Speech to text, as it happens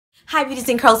Hi beauties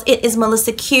and curls, it is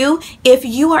MelissaQ. If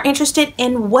you are interested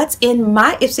in what's in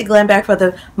my IPSY Glam bag for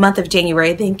the month of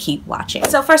January, then keep watching.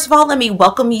 So first of all, let me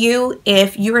welcome you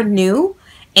if you're new,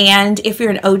 and if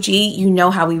you're an OG, you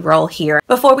know how we roll here.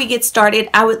 Before we get started,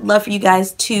 I would love for you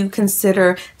guys to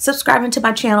consider subscribing to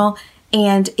my channel,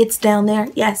 and it's down there,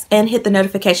 yes, and hit the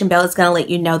notification bell. It's gonna let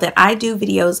you know that I do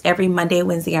videos every Monday,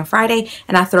 Wednesday, and Friday,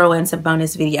 and I throw in some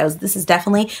bonus videos. This is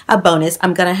definitely a bonus.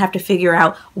 I'm gonna have to figure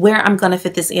out where I'm gonna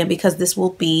fit this in because this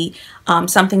will be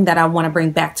something that I want to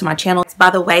bring back to my channel. By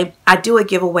the way, I do a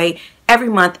giveaway every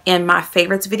month in my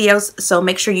favorites videos, so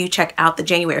make sure you check out the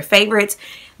January favorites.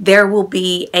 There will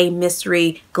be a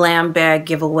mystery glam bag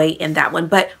giveaway in that one,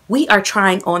 but we are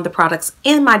trying on the products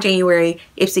in my January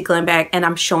IPSY Glam bag, and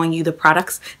I'm showing you the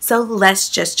products, so let's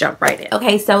just jump right in.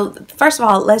 Okay, so first of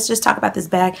all, let's just talk about this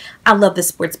bag. I love this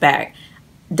sports bag.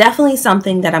 Definitely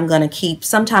something that I'm going to keep.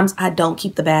 Sometimes I don't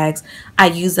keep the bags. I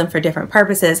use them for different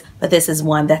purposes, but this is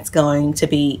one that's going to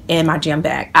be in my gym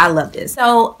bag. I love this.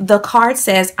 So the card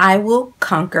says, I will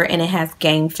conquer, and it has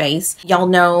game face. Y'all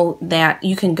know that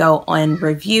you can go on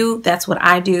review. That's what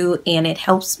I do, and it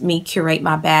helps me curate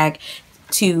my bag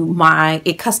to my,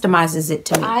 it customizes it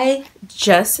to me. I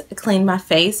just cleaned my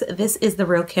face. This is the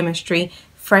Real Chemistry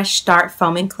Fresh Start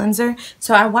Foaming Cleanser.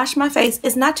 So I wash my face.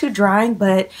 It's not too drying,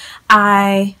 but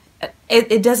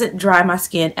it doesn't dry my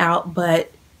skin out.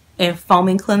 But in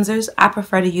foaming cleansers, I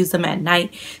prefer to use them at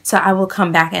night. So I will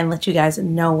come back and let you guys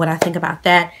know what I think about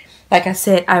that. Like I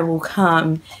said, I will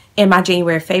come in my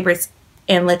January favorites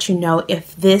and let you know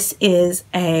if this is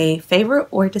a favorite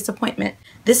or disappointment.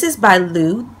 This is by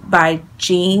Lou by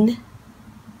Jean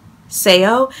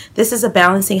Sao. This is a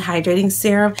balancing hydrating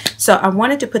serum. So I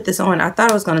wanted to put this on. I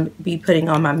thought I was going to be putting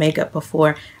on my makeup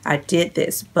before I did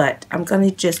this, but I'm going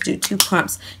to just do 2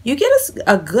 pumps. You get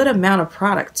a good amount of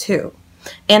product too.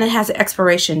 And it has an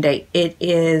expiration date.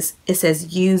 It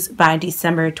says use by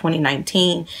December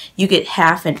 2019. You get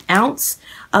half an ounce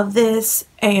of this,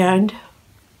 and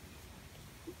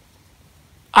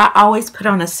I always put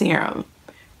on a serum.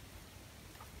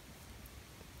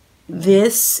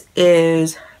 This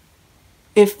is,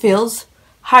 it feels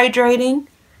hydrating.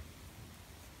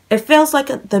 It feels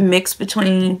like the mix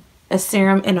between a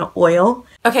serum and an oil.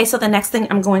 Okay, so the next thing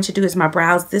I'm going to do is my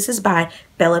brows. This is by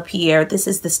Bella Pierre. This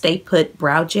is the Stay Put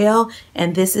Brow Gel,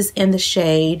 and this is in the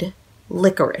shade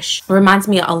Licorice. It reminds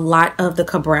me a lot of the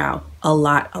Ka-Brow. A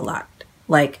lot.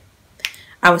 Like,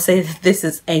 I would say that this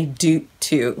is a dupe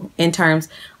too in terms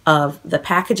of the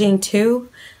packaging too.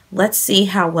 Let's see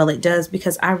how well it does,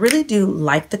 because I really do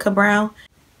like the Ka-Brow.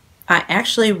 I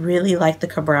actually really like the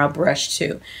Ka-Brow brush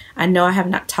too. I know I have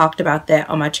not talked about that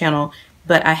on my channel,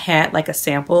 but I had like a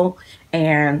sample,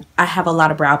 and I have a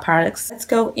lot of brow products. Let's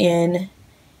go in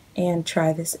and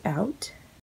try this out.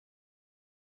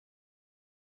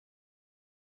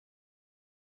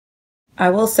 I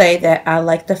will say that I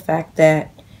like the fact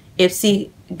that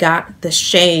IPSY got the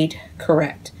shade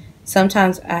correct.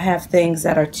 Sometimes I have things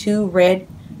that are too red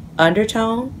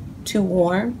undertone, too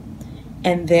warm,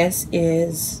 and this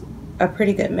is a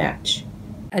pretty good match.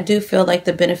 I do feel like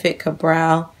the Benefit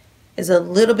Ka-Brow is a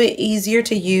little bit easier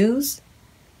to use.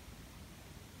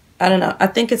 I don't know. I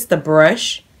think it's the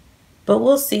brush, but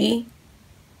we'll see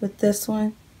with this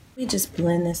one. Let me just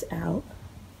blend this out.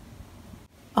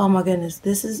 Oh my goodness,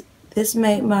 this is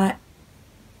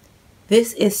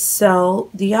so,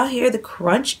 do y'all hear the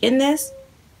crunch in this?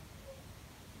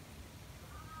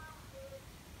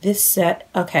 This set,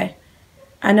 okay.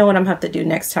 I know what I'm gonna have to do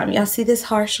next time. Y'all see this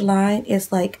harsh line?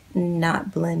 It's like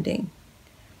not blending.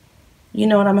 You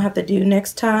know what I'm gonna have to do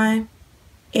next time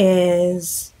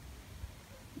is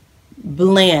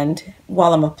blend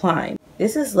while I'm applying.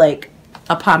 This is like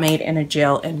a pomade and a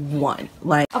gel in one.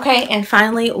 Like, okay, and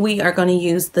finally we are gonna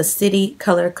use the City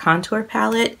Color Contour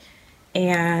Palette,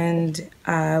 and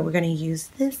we're gonna use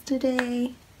this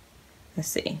today. Let's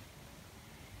see.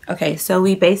 Okay, so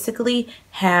we basically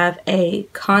have a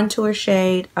contour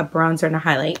shade, a bronzer, and a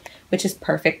highlight, which is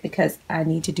perfect because I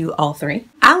need to do all 3.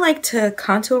 I like to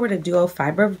contour with a duo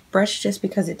fiber brush just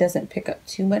because it doesn't pick up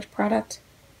too much product.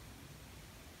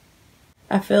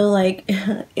 I feel like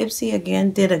IPSY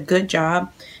again did a good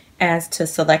job as to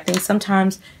selecting.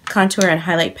 Sometimes contour and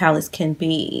highlight palettes can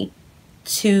be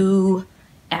too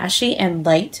ashy and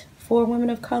light for women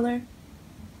of color.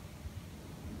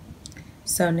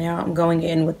 So now I'm going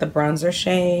in with the bronzer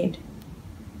shade.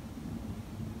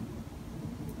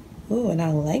 Ooh, and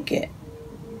I like it.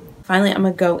 Finally, I'm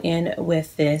going to go in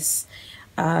with this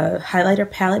highlighter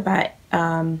palette by,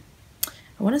 I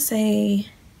want to say,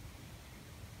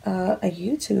 a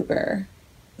YouTuber.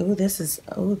 Ooh, this is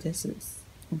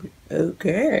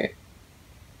okay.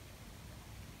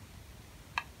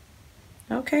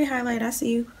 Okay, highlight, I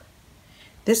see you.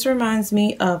 This reminds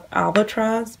me of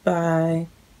Albatross by,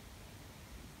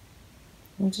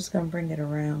 I'm just gonna bring it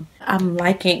around. I'm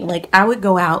liking, like, I would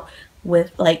go out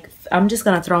with, like, I'm just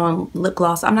gonna throw on lip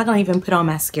gloss. I'm not gonna even put on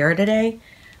mascara today.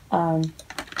 Not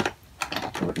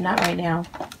right now.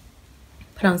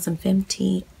 Put on some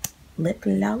Fenty lip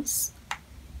gloss.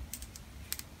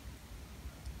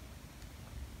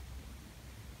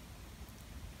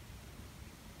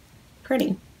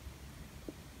 Pretty.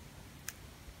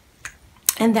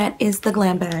 And that is the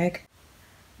Glam bag.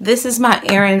 This is my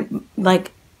errand,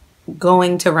 like,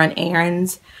 going to run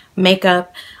errands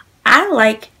makeup. I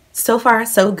like, so far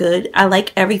so good. I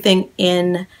like everything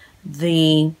in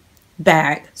the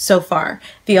bag so far.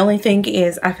 The only thing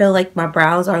is I feel like my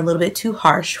brows are a little bit too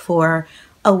harsh for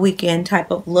a weekend type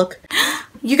of look.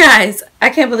 You guys, I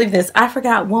can't believe this. I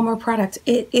forgot one more product.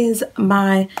 It is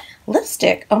my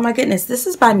lipstick. Oh my goodness. This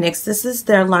is by NYX. This is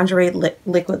their lingerie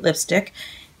liquid lipstick.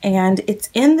 And it's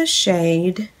in the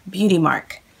shade Beauty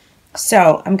Mark.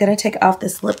 So I'm going to take off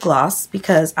this lip gloss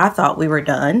because I thought we were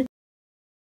done.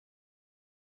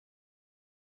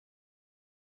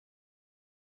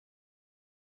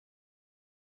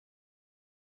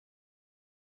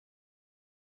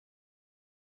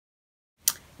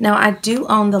 Now I do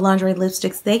own the lingerie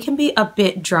lipsticks. They can be a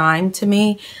bit drying to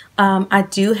me. I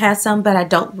do have some, but I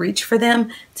don't reach for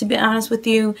them, to be honest with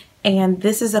you. And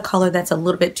this is a color that's a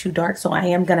little bit too dark, so I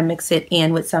am going to mix it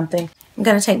in with something. I'm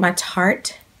going to take my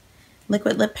Tarte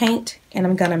liquid lip paint and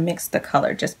I'm going to mix the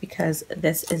color just because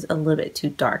this is a little bit too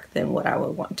dark than what I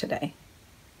would want today.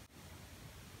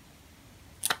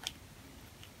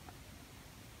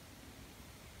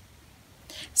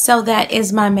 So that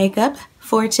is my makeup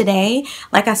for today.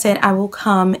 Like I said, I will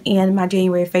come in my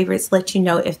January favorites, let you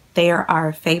know if they are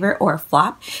our favorite or a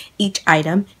flop, each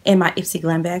item in my IPSY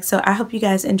Glam bag. So I hope you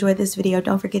guys enjoyed this video.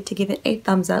 Don't forget to give it a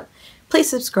thumbs up. Please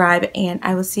subscribe and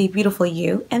I will see beautiful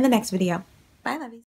you in the next video. Bye, lovies.